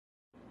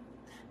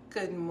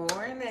Good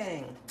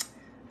morning.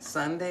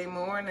 Sunday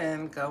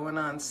morning, going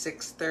on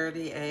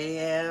 6:30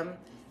 a.m.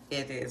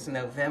 It is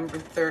November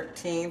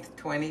 13th,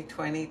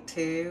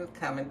 2022,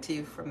 coming to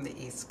you from the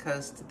East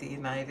Coast of the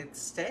United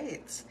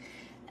States.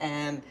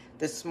 And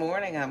this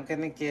morning, I'm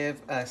going to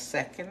give a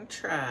second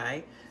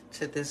try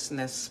to this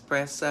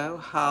Nespresso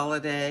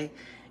Holiday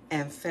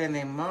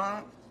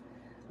Infiniment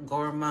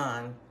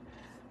Gourmand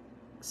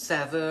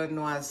Saveur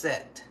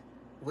Noisette,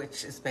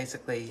 which is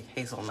basically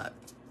hazelnut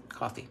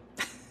coffee.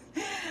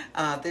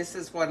 This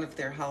is one of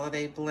their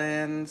holiday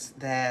blends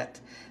that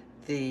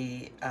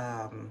the,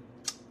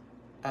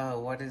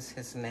 what is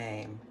his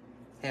name?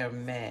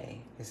 Hermé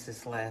is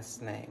his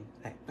last name.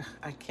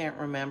 I can't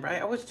remember.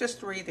 I was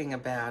just reading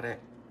about it.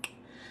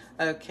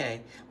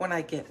 Okay, when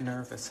I get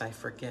nervous, I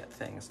forget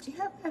things. Do you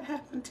have that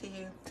happen to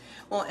you?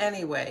 Well,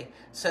 anyway,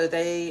 so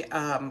they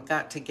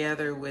got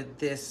together with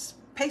this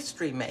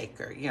pastry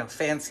maker,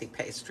 fancy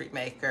pastry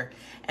maker,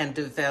 and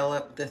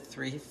developed the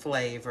 3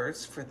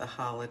 flavors for the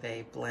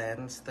holiday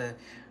blends, the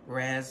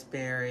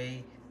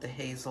raspberry, the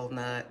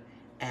hazelnut,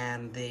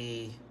 and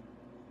I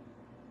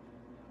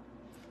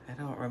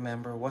don't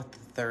remember what the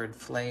 3rd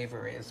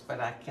flavor is, but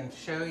I can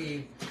show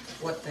you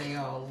what they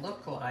all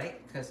look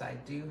like because I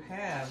do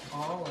have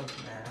all of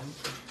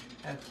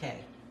them. Okay,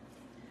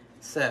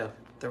 so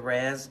the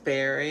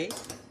raspberry,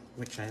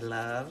 which I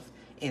love,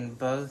 in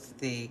both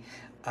the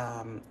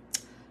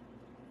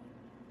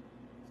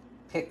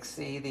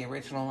Pixie, the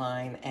original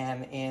line,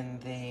 and in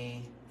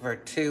the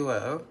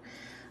Vertuo.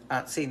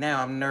 See,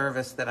 now I'm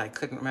nervous that I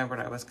couldn't remember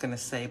what I was going to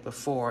say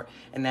before,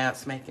 and now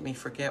it's making me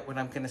forget what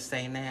I'm going to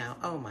say now.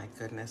 Oh, my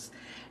goodness.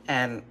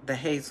 And the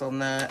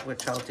hazelnut,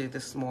 which I'll do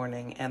this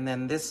morning, and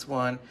then this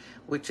one,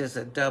 which is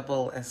a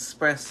double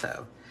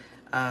espresso.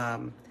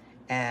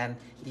 And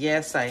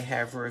yes, I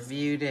have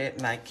reviewed it,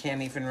 and I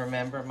can't even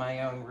remember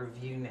my own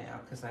review now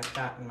because I've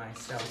gotten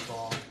myself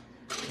all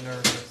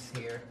nervous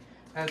here.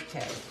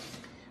 Okay.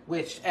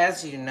 Which,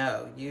 as you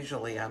know,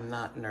 usually I'm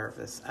not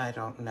nervous. I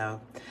don't know.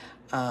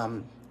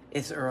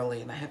 It's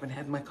early and I haven't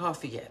had my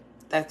coffee yet.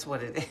 That's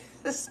what it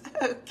is.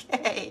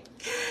 Okay.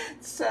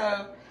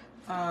 So,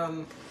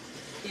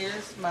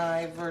 here's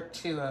my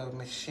Vertuo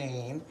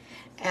machine.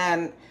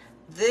 And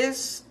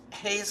this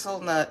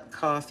hazelnut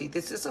coffee,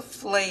 this is a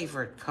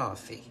flavored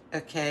coffee,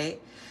 okay?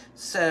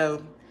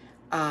 So,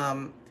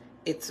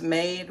 it's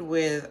made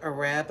with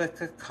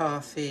Arabica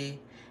coffee,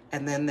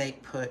 and then they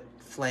put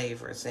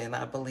flavors in.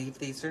 I believe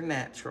these are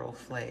natural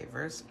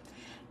flavors.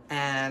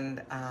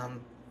 And,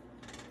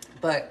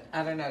 but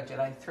I don't know, did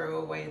I throw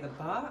away the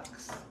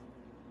box?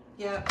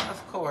 Yeah,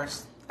 of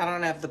course. I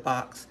don't have the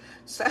box.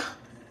 So,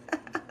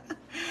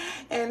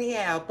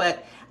 anyhow,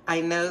 but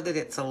I know that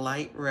it's a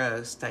light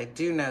roast. I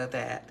do know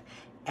that.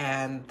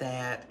 And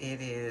that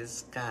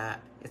it's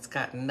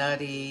got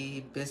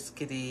nutty,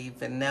 biscuity,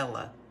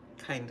 vanilla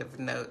kind of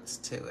notes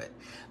to it.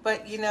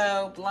 But,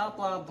 blah,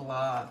 blah,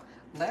 blah.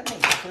 Let me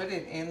put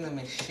it in the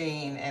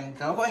machine and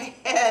go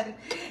ahead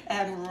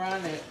and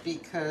run it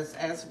because,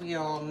 as we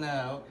all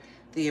know,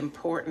 the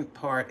important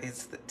part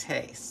is the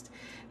taste.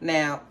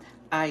 Now,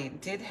 I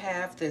did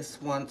have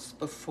this once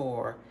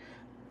before,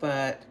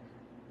 but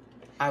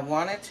I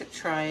wanted to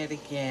try it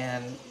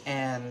again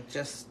and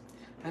just,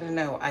 I don't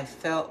know, I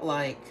felt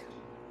like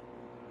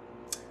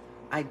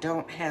I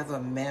don't have a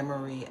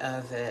memory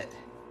of it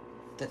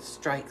that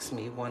strikes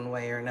me one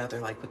way or another,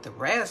 like with the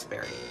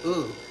raspberry.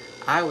 Ooh,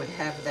 I would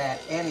have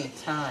that any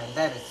time.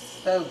 That is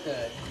so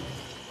good.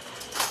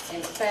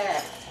 In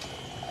fact,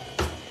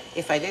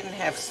 if I didn't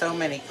have so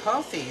many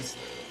coffees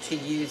to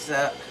use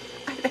up,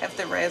 I'd have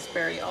the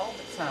raspberry all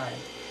the time.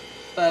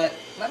 But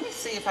let me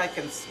see if I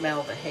can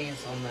smell the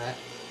hazelnut.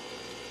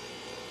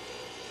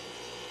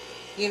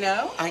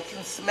 I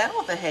can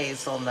smell the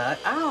hazelnut.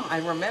 Oh, I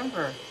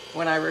remember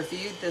when I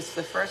reviewed this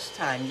the first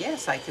time.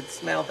 Yes, I could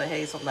smell the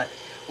hazelnut.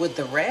 With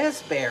the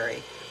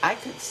raspberry, I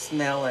could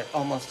smell it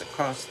almost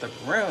across the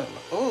room.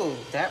 Ooh,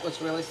 that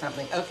was really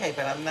something. Okay,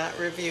 but I'm not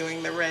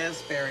reviewing the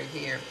raspberry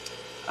here.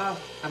 Oh,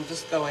 I'm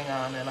just going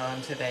on and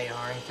on today,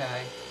 aren't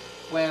I?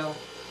 Well,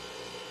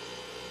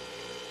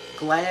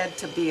 glad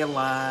to be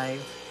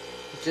alive.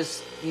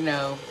 Just,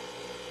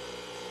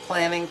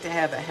 planning to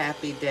have a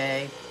happy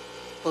day.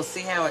 We'll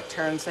see how it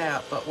turns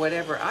out, but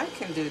whatever I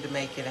can do to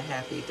make it a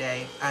happy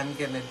day, I'm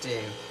going to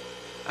do.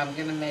 I'm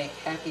going to make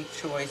happy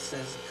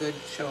choices, good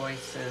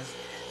choices.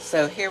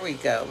 So here we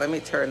go. Let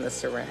me turn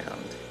this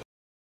around.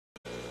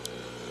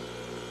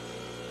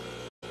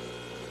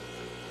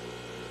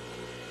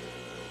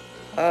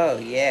 Oh,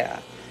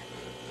 yeah.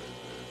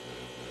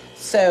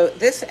 So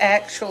this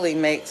actually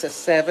makes a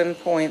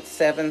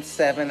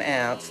 7.77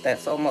 ounce.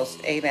 That's almost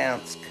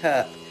 8-ounce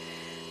cup.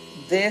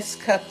 This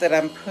cup that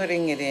I'm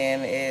putting it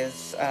in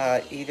is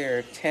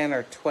either 10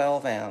 or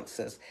 12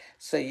 ounces.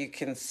 So you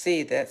can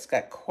see that's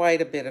got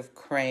quite a bit of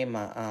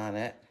crema on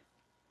it.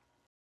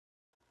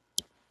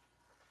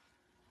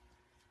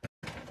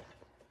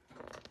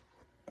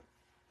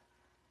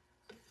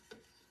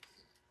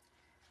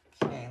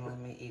 Okay, let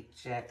me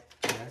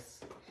eject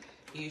this.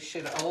 You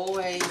should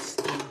always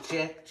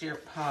eject your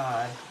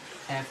pod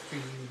after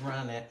you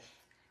run it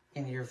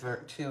in your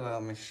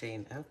Vertuo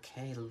machine.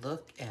 Okay,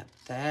 look at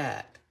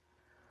that.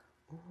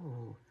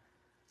 Ooh,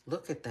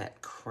 look at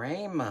that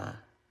crema.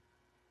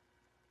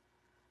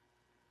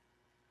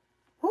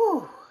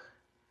 Ooh.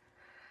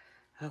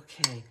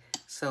 Okay,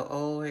 so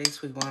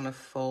always we want to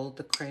fold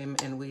the cream,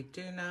 and we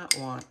do not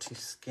want to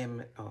skim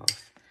it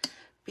off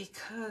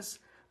because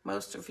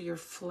most of your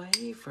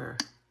flavor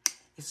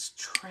is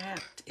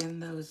trapped in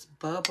those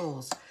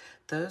bubbles.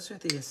 Those are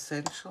the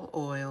essential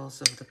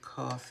oils of the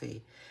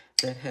coffee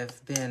that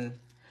have been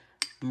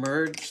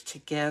merged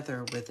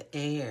together with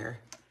air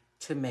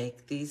to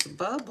make these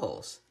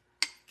bubbles,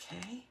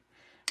 okay?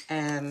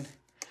 And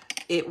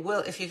it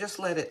will, if you just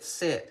let it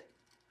sit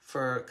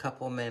for a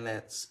couple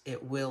minutes,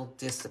 it will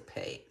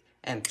dissipate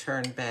and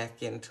turn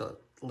back into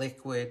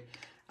liquid,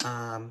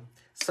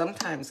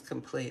 sometimes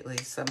completely,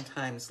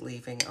 sometimes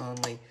leaving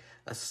only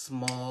a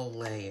small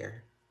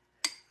layer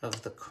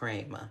of the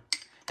crema.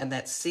 And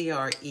that's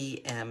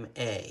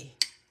C-R-E-M-A,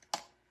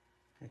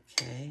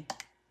 okay?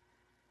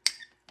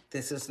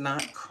 This is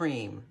not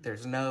cream.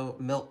 There's no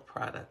milk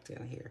product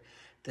in here.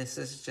 This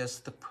is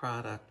just the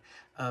product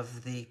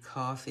of the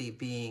coffee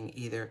being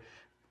either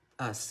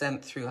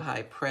sent through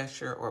high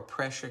pressure or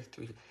pressure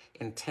through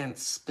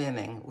intense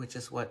spinning, which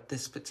is what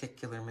this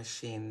particular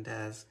machine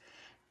does.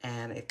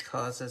 And it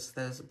causes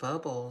those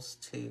bubbles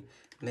to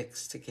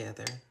mix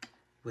together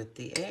with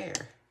the air.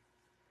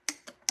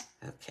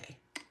 Okay,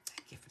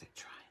 give it a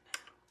try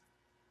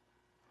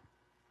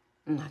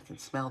now. I can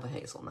smell the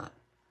hazelnut.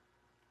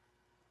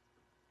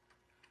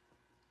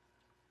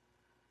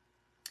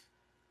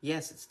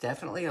 Yes, it's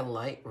definitely a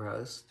light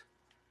roast.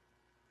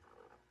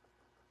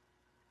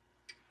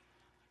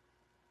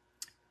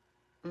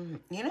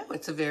 You know,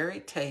 it's very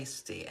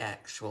tasty,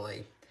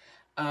 actually.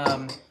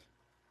 Now,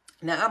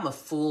 I'm a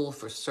fool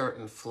for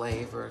certain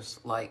flavors,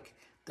 like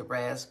the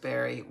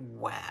raspberry.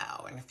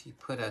 Wow. And if you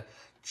put a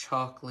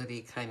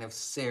chocolatey kind of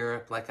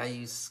syrup, like I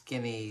use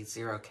skinny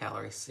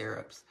 0-calorie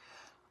syrups,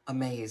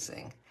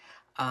 amazing.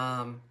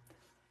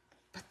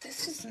 But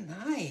this is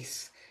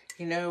nice.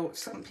 You know,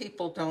 some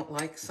people don't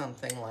like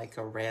something like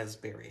a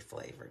raspberry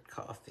flavored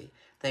coffee.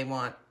 They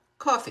want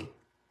coffee.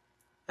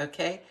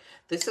 Okay?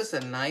 This is a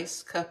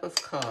nice cup of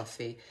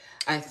coffee.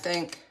 I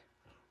think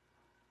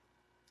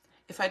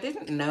if I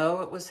didn't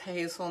know it was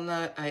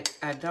hazelnut,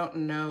 I don't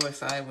know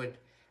if I would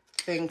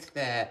think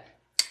that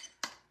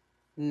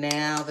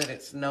now that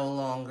it's no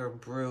longer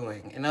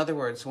brewing. In other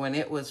words, when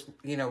it was,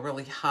 you know,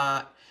 really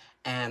hot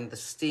and the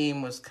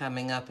steam was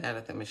coming up out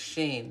of the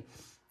machine,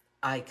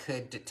 I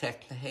could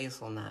detect the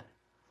hazelnut.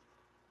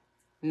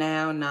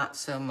 Now, not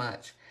so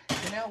much.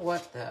 You know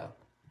what, though?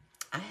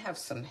 I have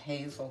some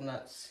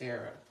hazelnut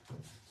syrup.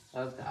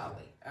 Oh,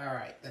 golly. All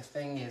right, the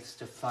thing is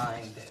to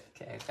find it.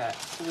 Okay, I've got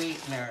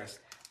sweeteners.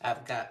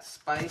 I've got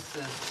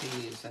spices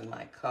to use in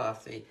my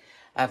coffee.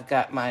 I've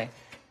got my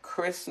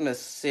Christmas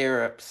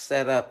syrup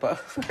set up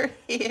over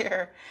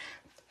here.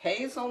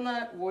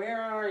 Hazelnut,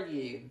 where are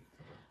you?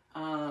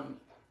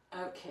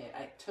 Okay,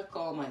 I took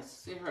all my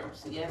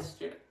syrups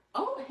yesterday.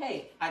 Oh,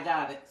 hey, I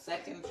got it.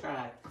 Second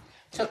try.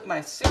 Took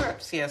my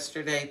syrups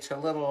yesterday to a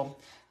little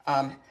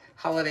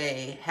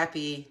holiday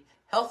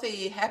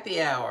healthy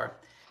happy hour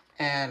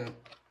and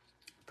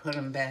put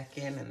them back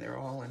in, and they're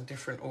all in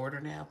different order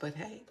now. But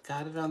hey,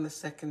 got it on the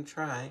second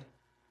try.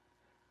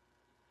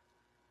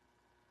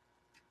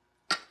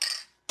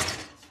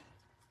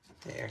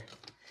 There.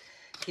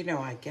 You know,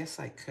 I guess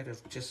I could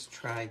have just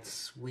tried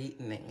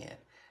sweetening it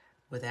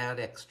without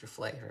extra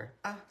flavor.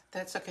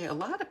 That's okay. A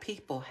lot of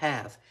people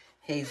have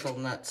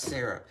hazelnut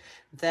syrup.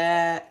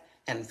 That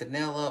and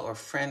vanilla or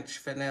French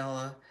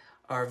vanilla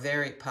are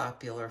very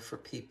popular for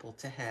people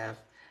to have,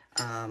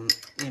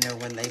 you know,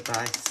 when they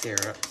buy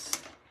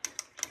syrups.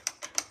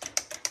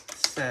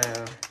 So,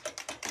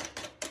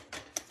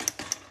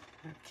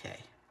 okay.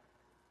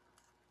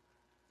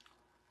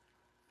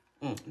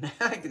 Now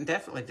I can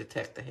definitely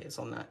detect the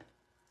hazelnut.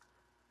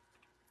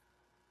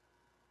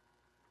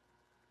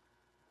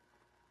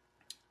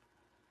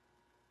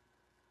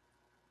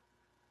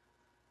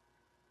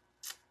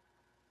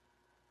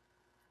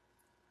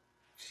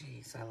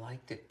 Jeez, I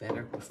liked it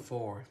better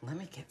before. Let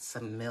me get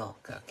some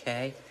milk,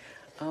 okay?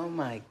 Oh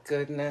my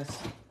goodness.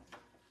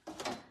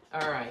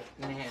 All right,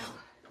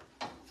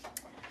 now,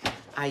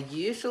 I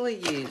usually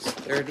use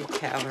 30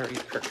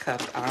 calories per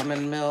cup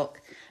almond milk,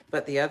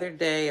 but the other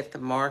day at the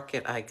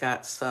market, I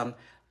got some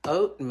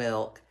oat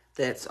milk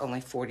that's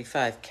only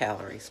 45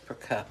 calories per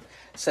cup.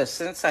 So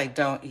since I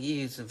don't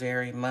use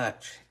very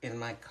much in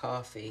my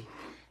coffee,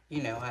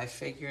 you know, I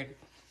figured,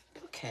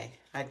 okay,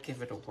 I'd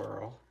give it a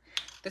whirl.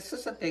 This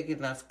is a big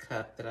enough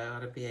cup that I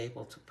ought to be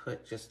able to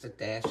put just a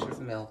dash of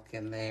milk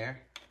in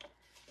there.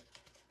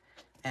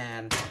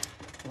 And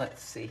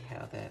let's see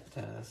how that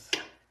does.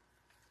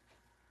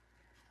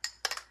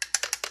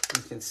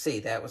 You can see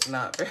that was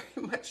not very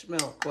much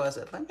milk, was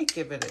it? Let me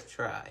give it a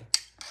try.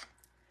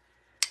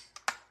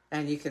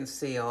 And you can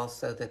see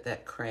also that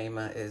that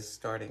crema is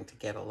starting to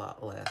get a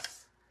lot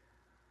less.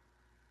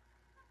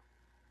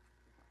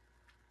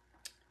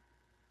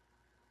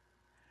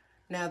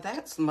 Now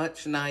that's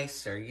much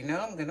nicer. You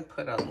know, I'm going to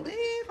put a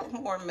little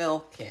more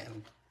milk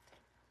in.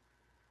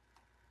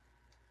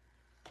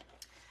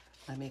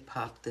 Let me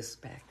pop this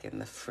back in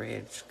the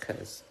fridge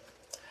because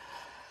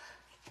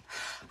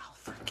I'll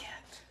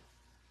forget.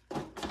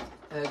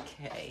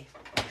 Okay.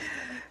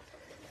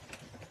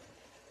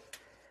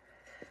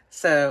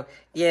 So,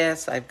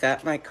 yes, I've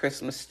got my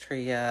Christmas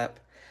tree up.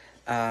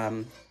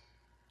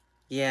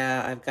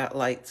 Yeah, I've got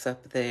lights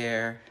up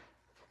there.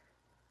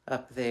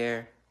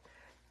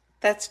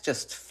 That's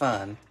just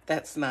fun.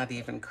 That's not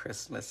even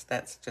Christmas.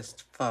 That's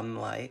just fun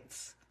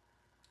lights.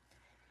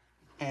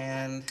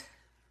 And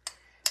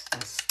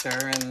I'm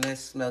stirring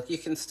this milk. You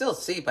can still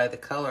see by the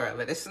color of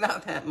it, it's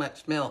not that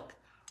much milk.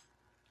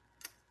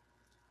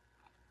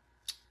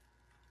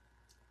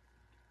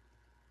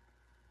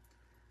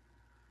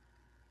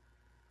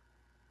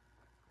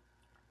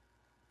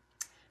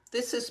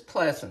 This is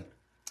pleasant,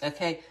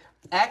 okay?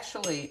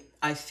 Actually,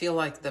 I feel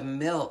like the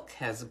milk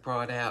has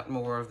brought out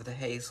more of the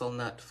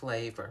hazelnut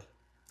flavor.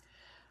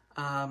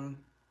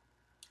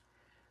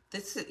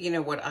 This is, you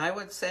know, what I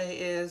would say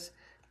is,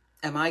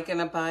 am I going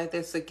to buy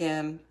this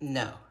again?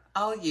 No.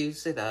 I'll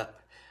use it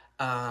up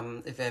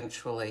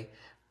eventually,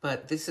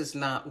 but this is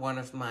not one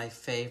of my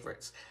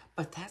favorites.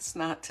 But that's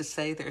not to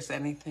say there's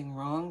anything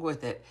wrong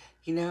with it.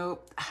 You know,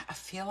 I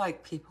feel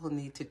like people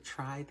need to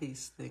try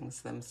these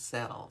things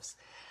themselves.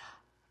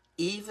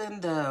 Even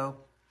though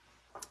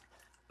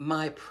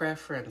my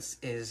preference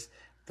is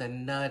the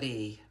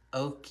nutty,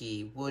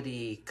 oaky,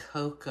 woody,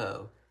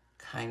 cocoa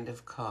kind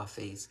of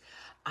coffees,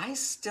 I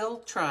still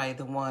try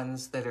the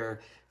ones that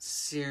are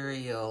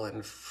cereal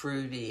and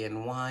fruity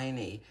and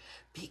winey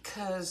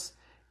because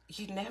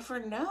you never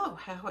know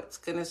how it's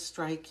going to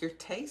strike your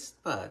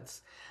taste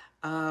buds.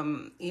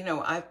 You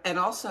know,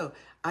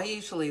 I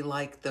usually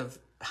like the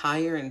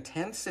higher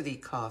intensity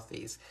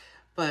coffees,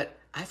 but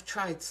I've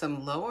tried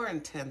some lower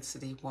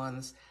intensity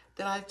ones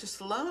that I've just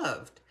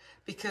loved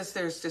because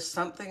there's just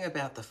something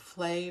about the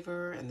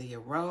flavor and the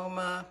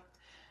aroma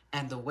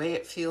and the way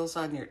it feels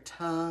on your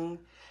tongue.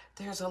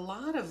 There's a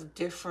lot of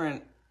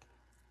different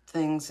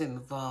things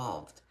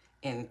involved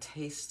in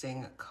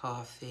tasting a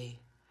coffee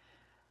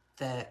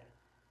that,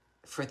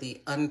 for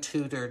the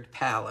untutored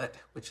palate,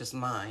 which is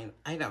mine,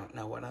 I don't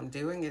know what I'm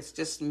doing. It's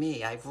just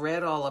me. I've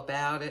read all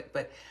about it,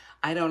 but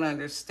I don't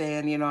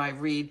understand. You know, I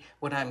read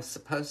what I'm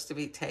supposed to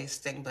be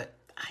tasting, but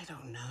I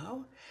don't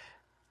know.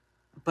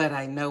 But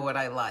I know what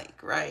I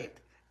like, right?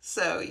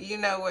 So you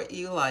know what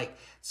you like.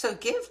 So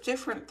give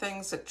different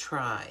things a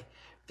try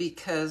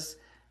because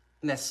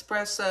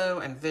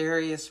Nespresso and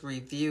various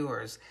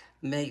reviewers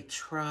may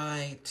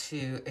try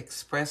to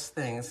express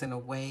things in a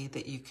way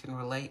that you can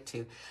relate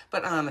to.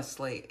 But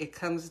honestly, it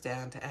comes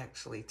down to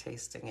actually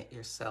tasting it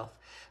yourself.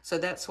 So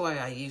that's why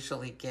I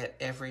usually get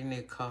every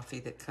new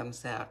coffee that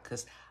comes out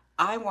because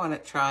I want to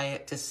try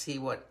it to see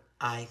what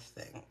I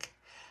think.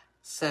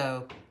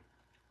 So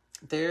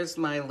there's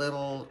my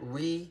little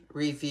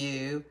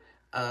review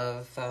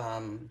of,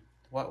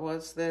 what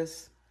was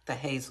this? The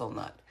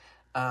hazelnut.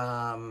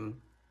 Oh,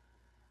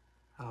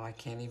 I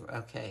can't even,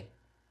 okay.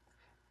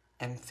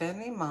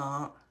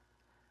 Infiniment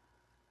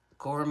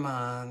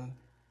gourmand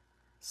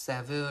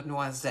saveur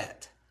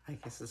noisette. I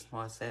guess it's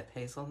noisette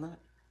hazelnut.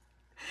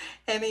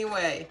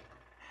 Anyway,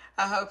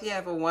 I hope you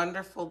have a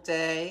wonderful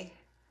day.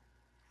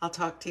 I'll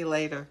talk to you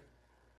later.